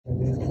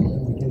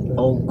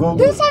On Google.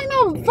 This ain't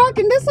no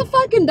fucking, this a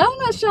fucking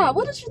donut shop.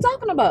 What is you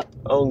talking about?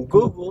 On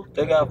Google,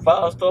 they got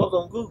 5 stars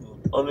on Google.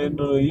 On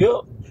the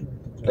Yelp,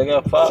 they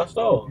got 5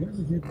 stars.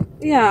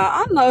 Yeah,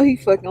 I know he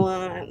fucking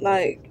lying.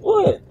 Like,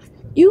 What?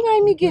 you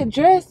made me get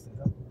dressed,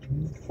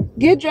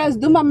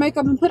 do my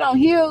makeup, and put on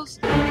heels.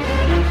 Cause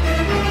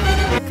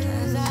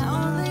I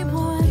only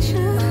want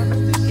you,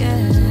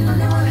 yeah.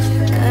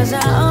 Cause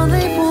I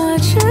only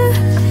want you,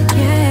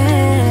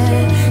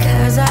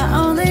 yeah. Cause I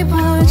only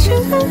want you,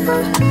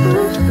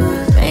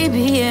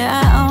 baby,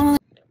 yeah, I only.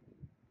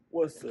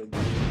 What's up,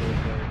 man?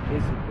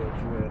 This is what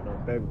you had on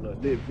Baby Nut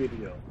Lit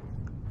video.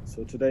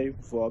 So today,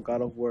 before I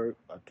got off work,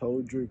 I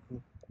told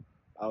DRIKA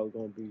I was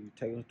gonna be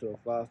taking her to a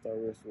 5-star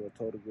restaurant. I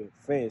told her to get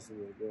fancy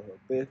with her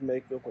best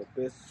makeup, her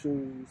best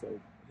shoes, her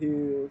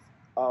heels,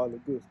 all the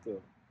good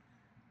stuff.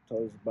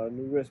 Told us about a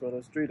new restaurant on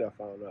the street I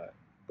found out.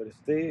 But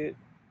instead,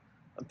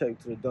 I'm taking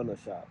her to the donut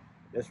shop.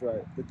 That's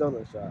right, the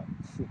donut shop.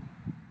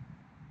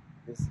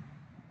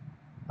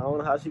 I don't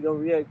know how she gonna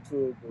react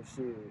to it, but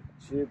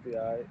she'll be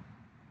alright.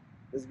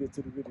 Let's get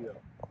to the video.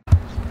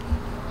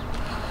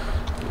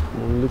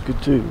 Look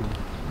at you.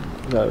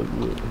 Got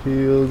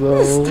heels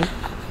on.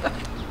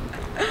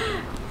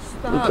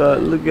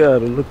 Look at her,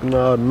 looking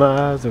all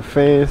nice and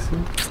fancy.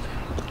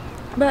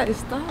 But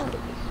stop.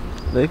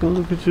 They can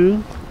look at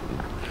you.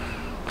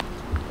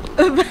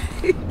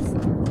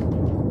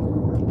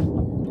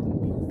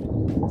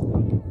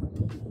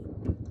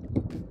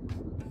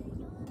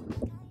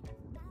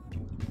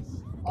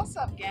 What's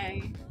up,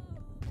 gang?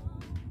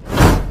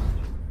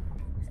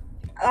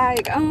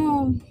 Like,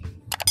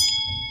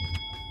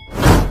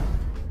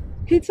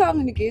 he told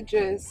me to get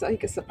dressed so he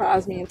could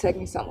surprise me and take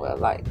me somewhere.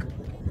 Like,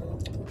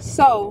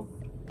 so.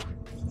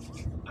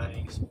 I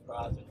ain't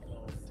surprised.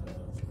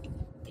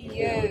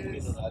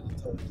 Yes.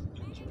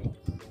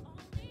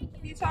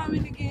 He told me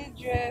to get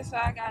dressed, so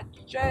I got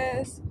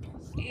dressed,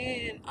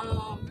 and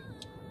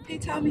he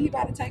told me he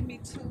about to take me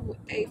to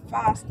a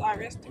 5-star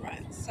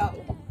restaurant. So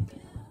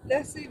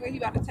let's see where he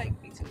about to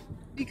take me to,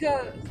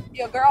 because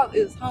your girl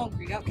is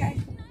hungry. Okay.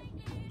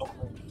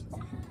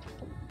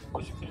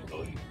 But you can't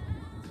go eat.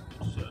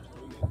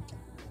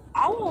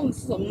 I want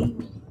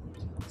some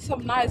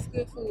nice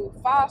good food.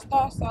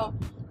 5-star, so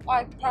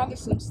like probably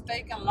some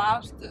steak and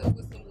lobster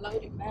with some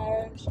loaded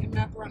mash and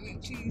macaroni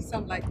and cheese,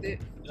 something like that.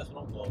 That's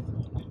what I'm going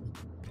for.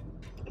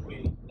 I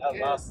mean, that's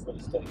lobster for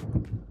the steak.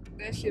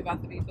 That shit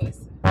about to be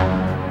busted. $10.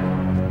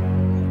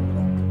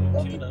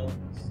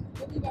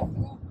 Where we about to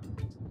go?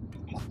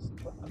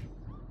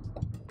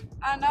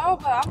 I know,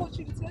 but I want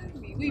you to tell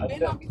me. We've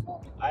been on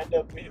before. I ain't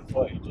never been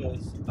before. It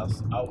just, I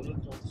was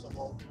looking on some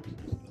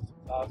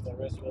 5-star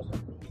restaurants,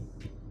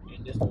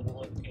 and this was the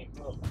one that came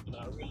up. And I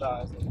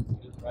realized that it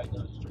was right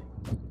down the street.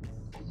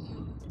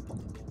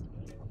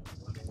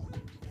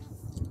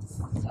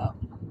 So,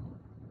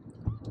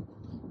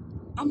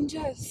 I'm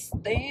just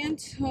staying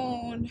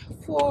tuned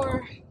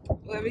for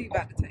wherever he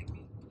about to take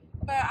me.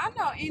 But I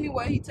know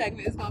anyway he take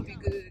me, it's gonna be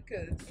good,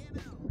 because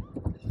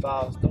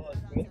 5 stars,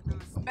 man.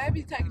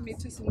 baby taking me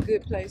to some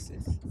good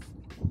places.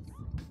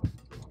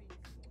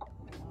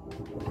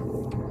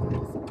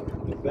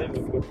 The baby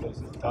good place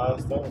is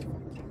 5 stars.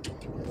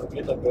 Don't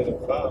get no better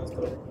than 5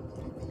 stars.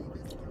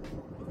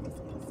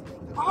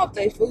 I hope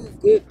they food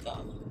good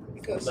though,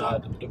 because Nah,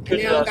 the they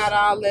picture don't got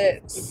all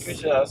that. The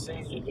picture I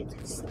seen, you look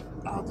good.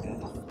 Okay.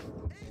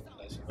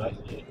 Like some nice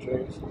little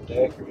drinks, some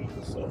daiquiris,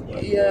 or something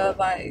like Yeah, that.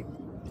 like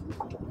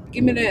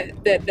give me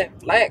that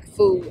black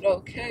food,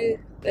 okay?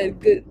 That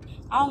good.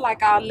 I don't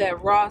like all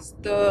that raw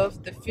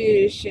stuff, the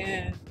fish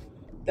and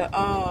the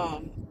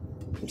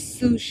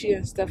sushi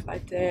and stuff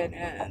like that,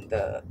 and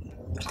the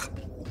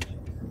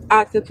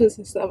octopus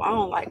and stuff. I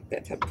don't like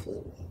that type of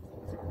food.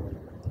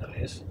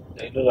 Nice.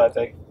 They look like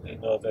they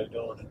know what they're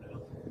doing in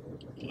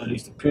there. At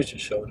least the picture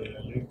showed it,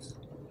 at least.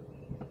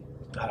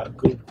 How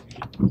good.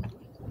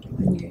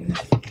 Yeah.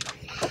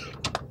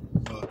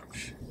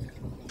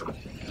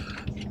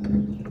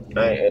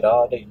 I ain't had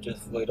all day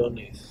just wait on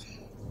this.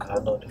 I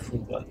know the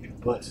food about to be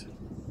busted.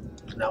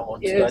 And I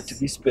want tonight to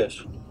be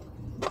special.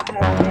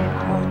 I haven't eaten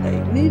all day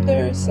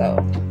neither,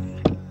 so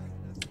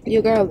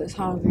your girl is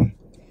hungry.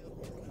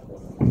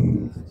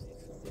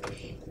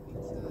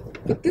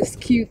 But this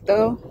cute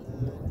though.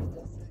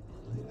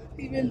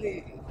 He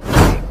really,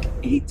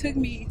 like, he took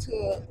me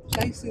to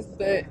places,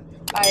 but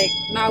like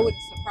not with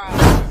a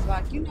surprise.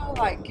 Like, you know,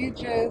 like get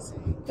dressed,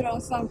 put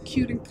on something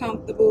cute and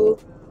comfortable,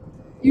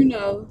 you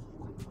know.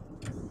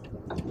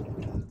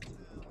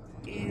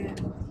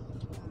 And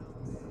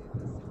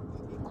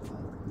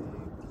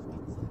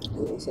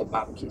it's a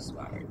barbecue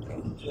spot right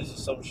there.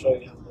 Just to show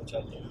you how much I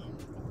love you.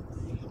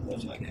 How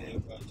much I care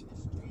about you.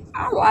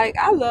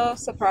 I love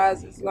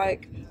surprises.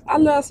 Like, I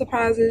love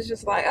surprises.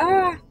 Just like,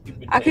 I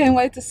can't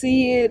wait to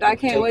see it. I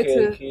can't wait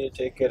to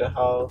take care of the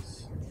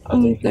house. I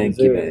think thank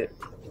you, babe.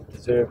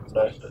 Deserve a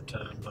nice little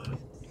time,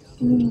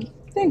 man.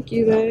 Thank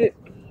you, babe.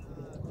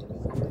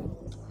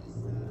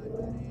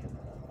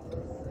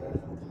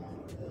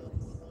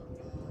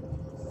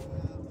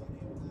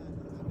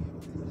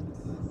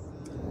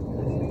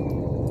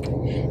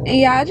 And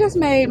yeah, I just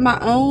made my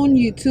own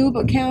YouTube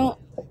account.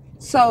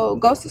 So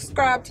go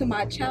subscribe to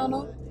my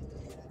channel.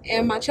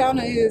 And my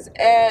channel is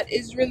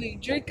It's Really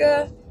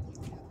DRIKA.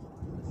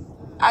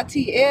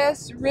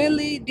 ITS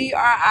Really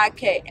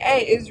DRIKA.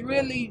 It's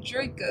Really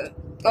DRIKA.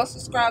 Go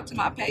subscribe to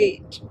my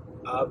page.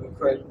 I'll be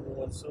creating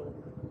one soon.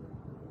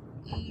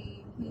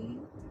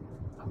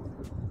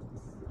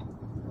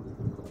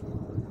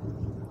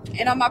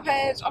 And on my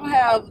page, I'm gonna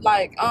have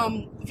like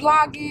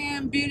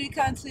vlogging, beauty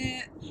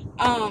content,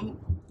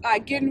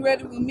 like getting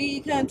ready with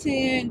me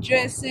content,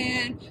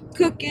 dressing,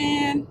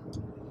 cooking,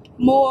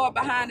 more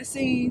behind the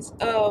scenes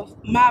of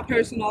my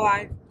personal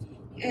life,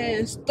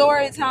 and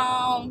story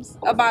times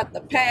about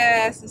the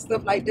past and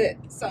stuff like that.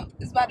 So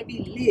it's about to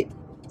be lit.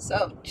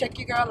 So check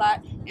your girl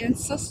out and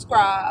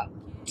subscribe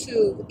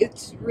to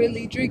It's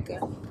Really DRIKA.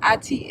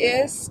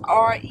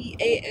 ITSREALLY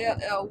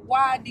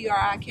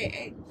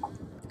DRIKA.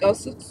 Go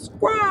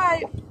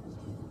subscribe.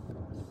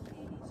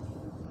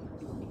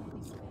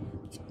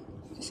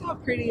 It's so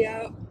pretty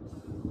out.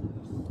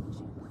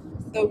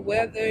 The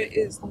weather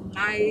is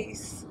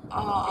nice.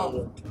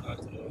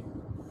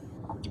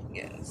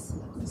 Yes,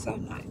 it's so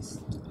nice.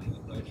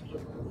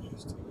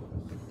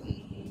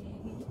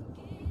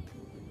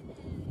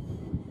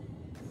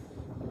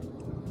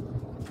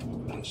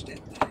 Watch that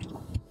thing.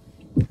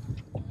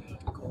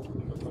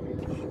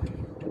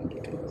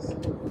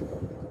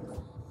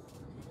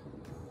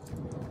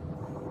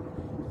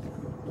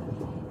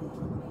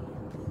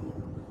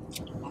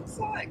 I'm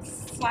so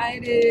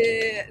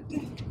excited.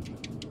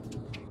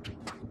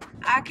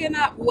 I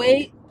cannot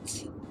wait.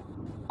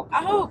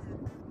 I hope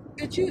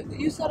that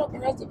you set up a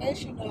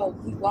reservation or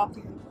we walk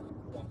in.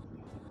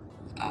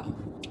 I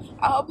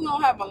hope we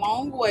don't have a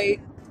long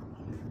wait.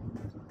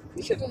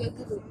 We should have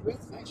done a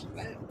reservation,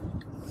 man.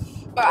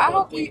 But I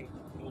hope we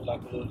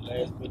like a little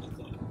last minute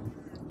thing.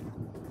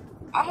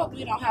 I hope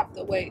we don't have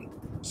to wait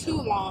too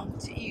long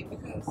to eat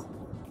because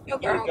your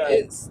girl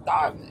is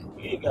starving.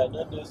 You ain't got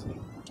nothing else to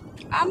eat.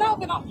 I know,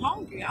 but I'm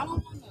hungry. I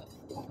don't want to.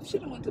 We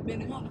should have went to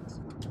Benny Hunters.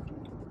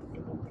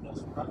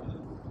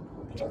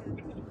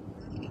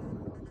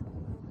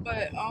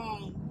 But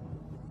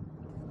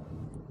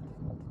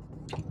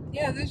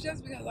yeah, this is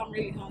just because I'm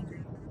really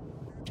hungry.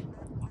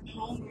 I'm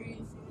hungry.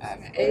 I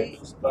haven't ate.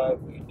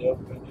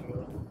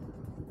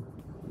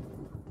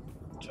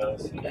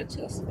 That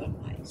just look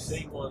nice.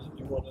 See, you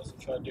want us to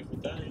try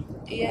different things.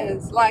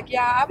 Yes, like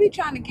yeah, I be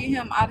trying to get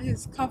him out of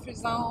his comfort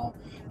zone.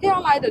 He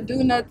don't like to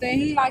do nothing.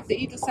 He likes to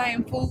eat the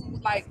same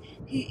food. Like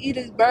he eat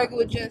his burger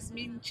with just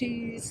meat and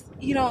cheese.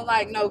 He don't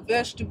like no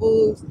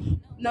vegetables,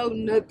 no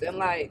nothing.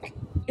 Like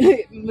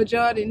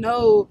majority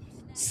no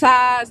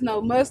size,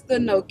 no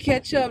mustard, no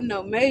ketchup,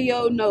 no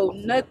mayo, no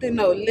nothing,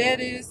 no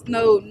lettuce,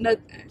 no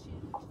nothing.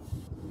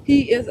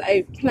 He is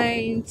a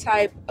plain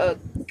type of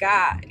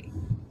guy.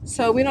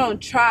 So we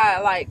don't try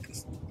like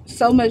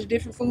so much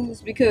different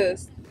foods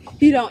because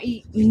he don't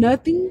eat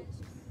nothing,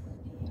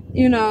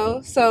 you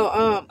know. So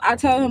I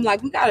told him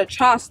like we gotta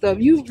try stuff.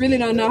 You really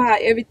don't know how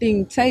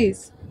everything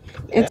tastes.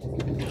 And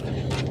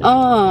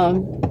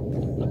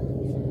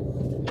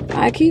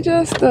like he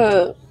just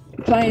a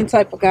plain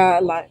type of guy.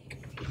 Like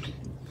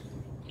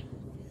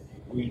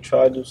when you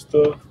try new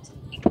stuff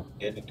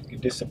and it get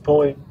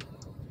disappointed,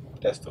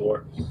 that's the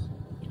worst.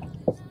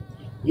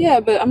 Yeah,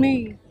 but I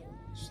mean,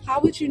 how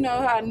would you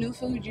know how new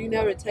food you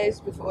never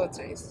taste before it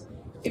tastes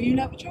if you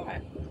never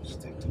tried?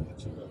 Stick to what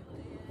you know.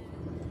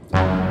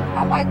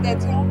 I like that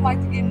too. I don't like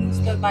to get new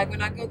stuff. Like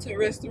when I go to a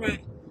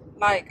restaurant,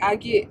 like I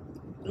get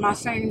my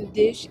same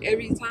dish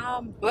every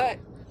time, but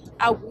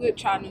I would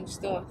try new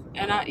stuff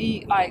and I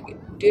eat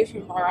like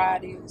different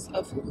varieties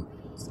of food.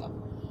 So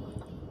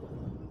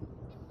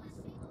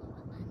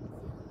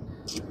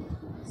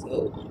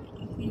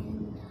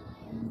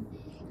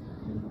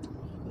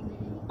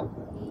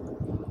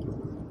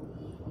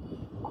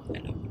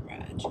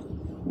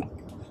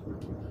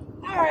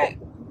alright.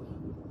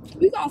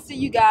 We're gonna see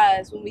you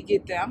guys when we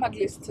get there. I'm gonna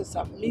listen to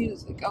some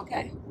music,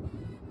 okay?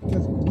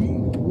 Because we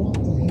want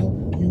to help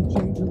you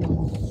change your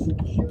life.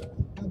 Secure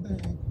a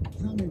bag.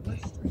 Tommy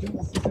registered in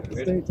Mississippi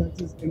State,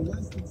 Texas in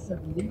less than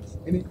 7 weeks.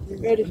 And it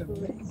is Ready an for it.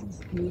 amazing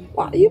school.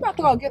 Wow, you about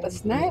to go get a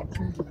snack?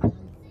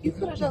 You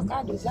could have just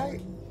got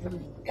dessert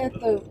at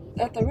the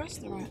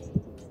restaurant.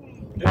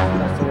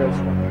 That's the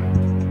restaurant.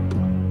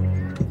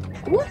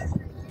 What?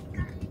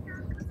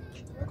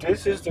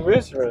 This is the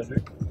restaurant,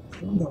 dude.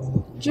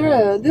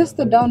 Jura, this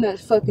the donut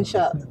fucking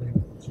shop.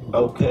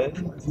 Okay.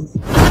 This is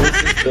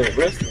the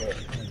restaurant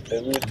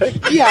that we were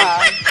taking.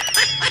 Yeah.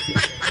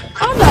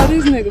 I know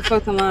this nigga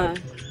fucking lying.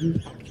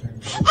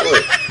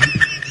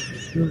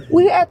 What?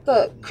 We at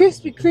the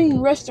Krispy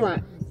Kreme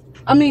restaurant.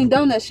 I mean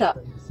donut shop.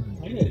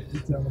 Yes.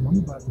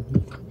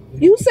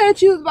 You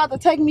said you was about to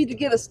take me to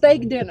get a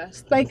steak dinner,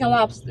 steak and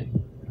lobster.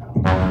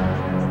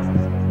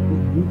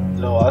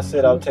 No, I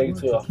said I'll take you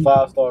to a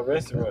 5-star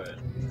restaurant.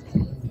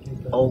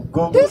 On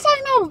Google. This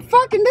ain't no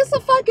fucking, this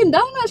a fucking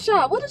donut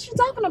shop. What is you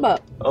talking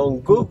about? On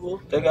Google,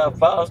 they got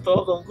 5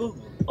 stars on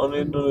Google. On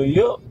the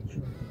Yelp,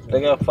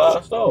 they got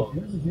 5 stars.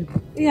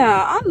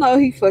 Yeah, I know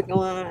he fucking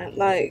lying.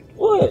 Like,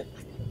 What?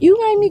 You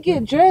made me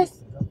get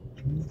dressed,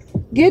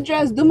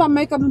 do my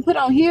makeup, and put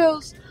on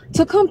heels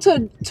to come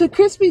to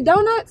Crispy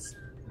Donuts.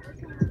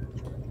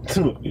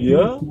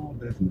 Yeah.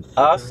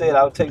 I said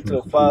I would take to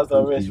a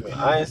 5-star restaurant.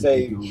 I ain't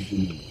say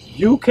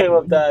you came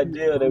up with the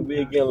idea that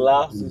we're getting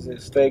lobsters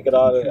and steak and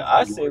all that.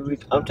 I said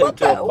I'm taking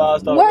to a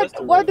 5-star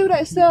restaurant. What do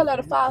they sell at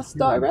a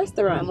 5-star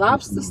restaurant?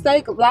 Lobster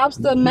steak,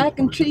 lobster mac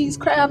and cheese,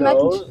 crab mac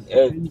and cheese.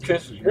 At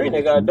Krispy Kreme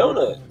they got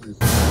donuts.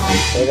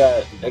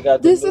 They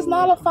got. This is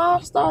not a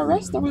 5-star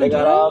restaurant. They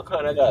got all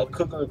kind. They got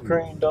cookies and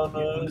cream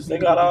donuts. They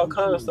got all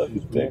kind of stuff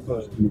you think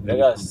of. They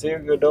got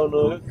cereal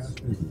donuts.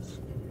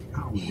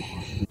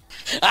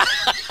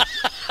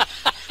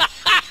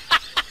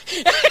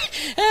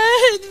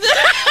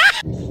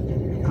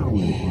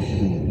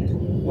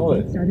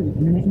 What?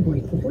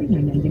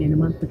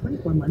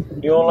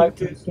 You don't like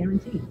this?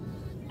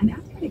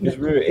 It's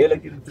real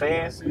elegant and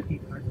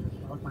fancy.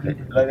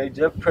 Like they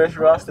just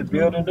pressurized the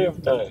building and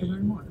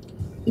everything.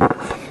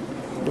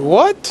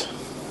 What?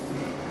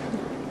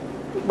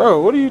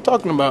 Bro, what are you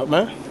talking about,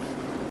 man?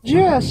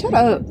 Yeah, shut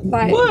up.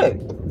 Like, what?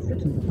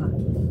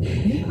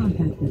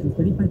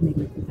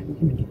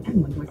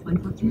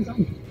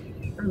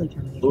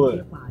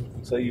 What?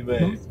 So you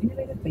mad?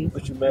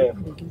 What you mad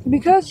for?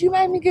 Because you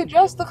made me get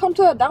dressed to come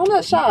to a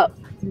donut shop.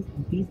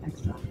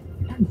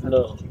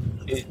 No.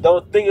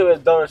 Don't think of it as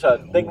a donut shop.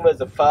 Think of it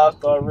as a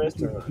 5-star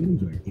restaurant.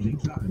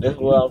 That's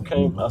where I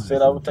came. I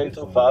said I would take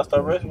to a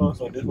 5-star restaurant,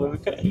 so this is where we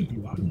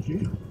came.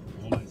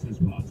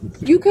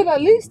 You could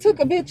at least took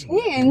a bitch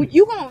in.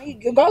 You gonna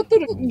go through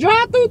the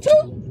drive-through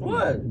too?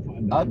 What?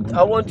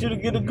 I want you to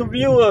get a good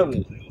view of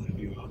it.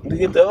 To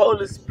get the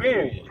whole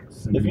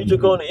experience. If you just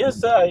go on the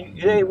inside,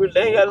 they ain't got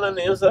nothing on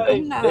the inside.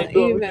 I'm not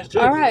even.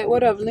 Alright,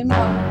 whatever. Let me go.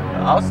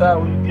 Outside,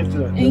 when you get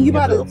to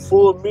a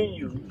full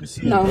menu, you can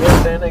see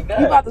everything they got.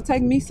 You about to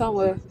take me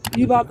somewhere.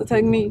 You about to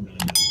take me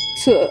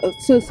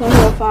to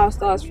somewhere 5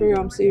 stars for real.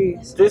 I'm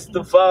serious. This is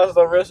the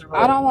 5-star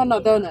restaurant. I don't want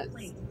no donuts.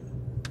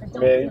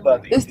 Man, you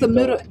about to eat it's the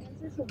middle.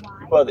 You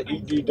about to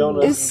eat these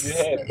donuts.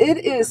 It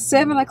is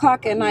 7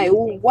 o'clock at night.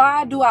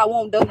 Why do I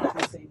want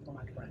donuts?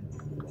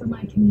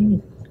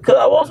 Because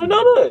I want some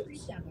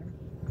donuts.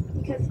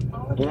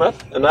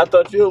 And I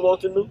thought you would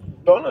want the new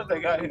donuts they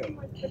got here.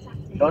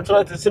 Don't you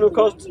like the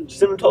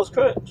Cinnamon Toast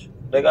Crunch?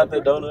 They got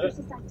that donut.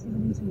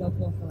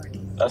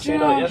 I seen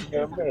it on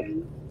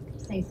Instagram.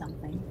 Say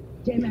something.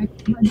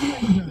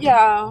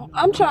 Yeah,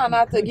 I'm trying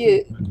not to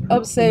get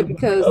upset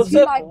because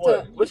you like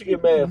to. What you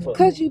get mad for?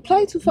 Because you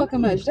play too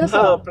fucking much. That's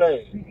how all. I'm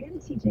playing.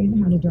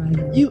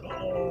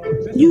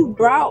 You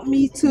brought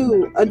me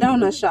to a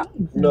donut shop.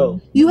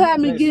 No. You had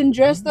me getting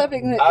dressed up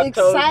and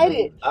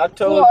excited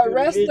for a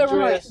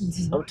restaurant.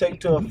 I'm taking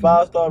to a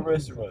 5-star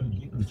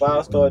restaurant,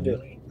 5-star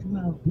dinner.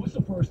 What's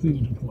the first thing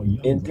you do for you?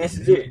 And this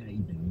is it.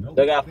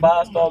 They got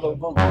 5 stars on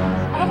Google.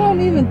 I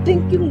don't even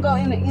think you can go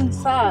in the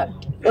inside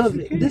of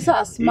it. This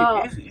how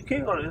small. You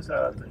can't go on the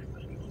inside, I think.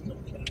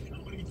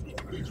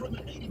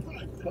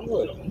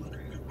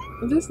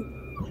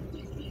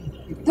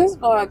 This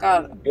boy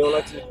got it. You don't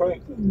like this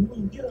prank?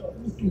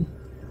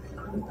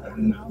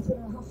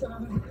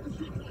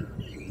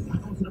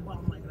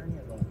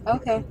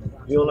 Okay.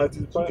 You don't like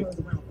this prank?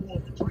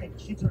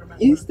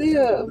 You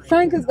still,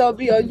 Frank is gonna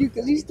be on you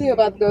because you still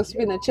about to go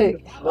spend a check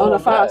on a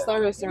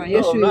 5-star restaurant.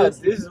 Yes, you is.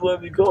 This is where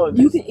we going.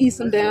 You can eat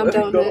some damn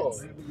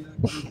donuts.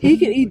 He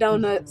can eat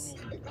donuts,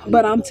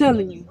 but I'm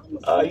telling you.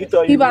 You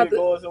thought you were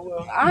going somewhere?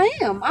 I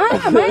am. I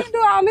ain't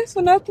do all this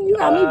for nothing. You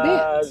got me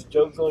bent.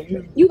 Joke's on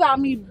you. You got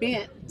me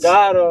bent.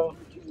 Got her.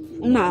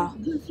 Nah.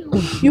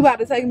 You about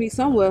to take me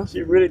somewhere.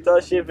 She really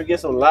thought she'd forget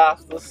some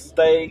lobster,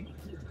 steak.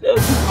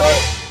 That's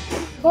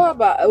what you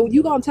thought.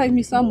 You gonna take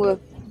me somewhere.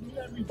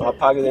 My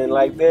pocket ain't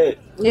like that.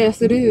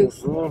 Yes, it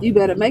is. You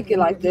better make it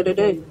like that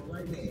today.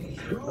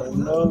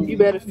 You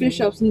better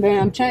fish up some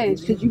damn change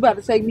because you about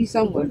to take me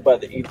somewhere. We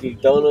about to eat these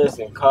donuts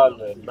and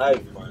call it a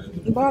night,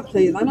 man. Boy,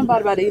 please. Ain't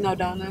nobody about to eat no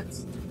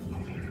donuts.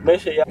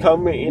 Make sure y'all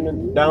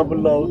comment down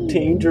below.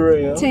 Team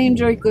JURALE. Team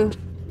DRIKA.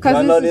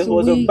 I know this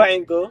was a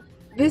banger.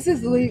 This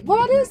is weak.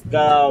 What is?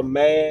 Got all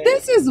mad.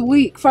 This is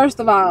weak, first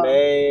of all.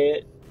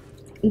 Mad.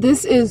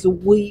 This is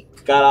weak.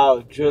 Got all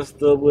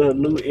dressed up with her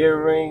new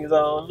earrings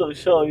on. Look,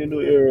 show your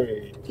new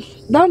earrings.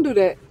 Don't do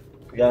that.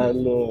 Got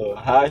little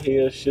high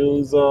heel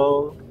shoes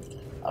on.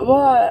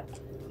 What?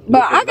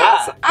 But I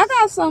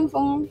got something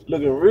for him.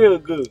 Looking real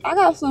good. I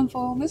got something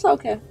for him. It's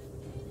okay.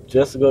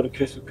 Just to go to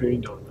Krispy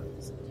Kreme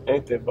donuts.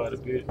 Ain't that about a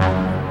bitch?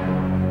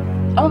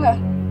 Okay.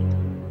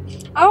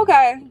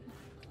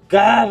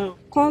 Got him.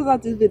 Close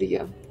out this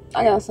video.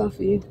 I got something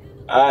for you.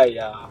 Alright,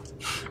 y'all.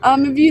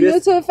 If you're new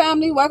to the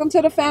family, welcome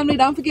to the family.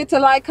 Don't forget to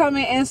like,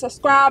 comment, and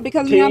subscribe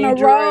because we're on the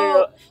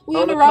road.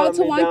 We're on the road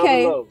to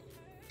 1K.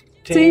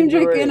 Team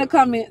DRIKA in the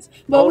comments.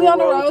 But we're on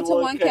the road to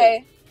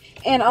 1K.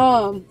 And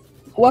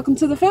welcome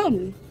to the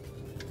family.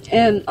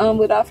 And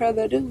without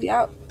further ado, we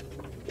out.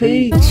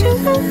 Peace.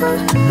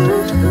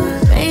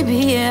 Baby,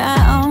 yeah,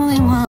 I only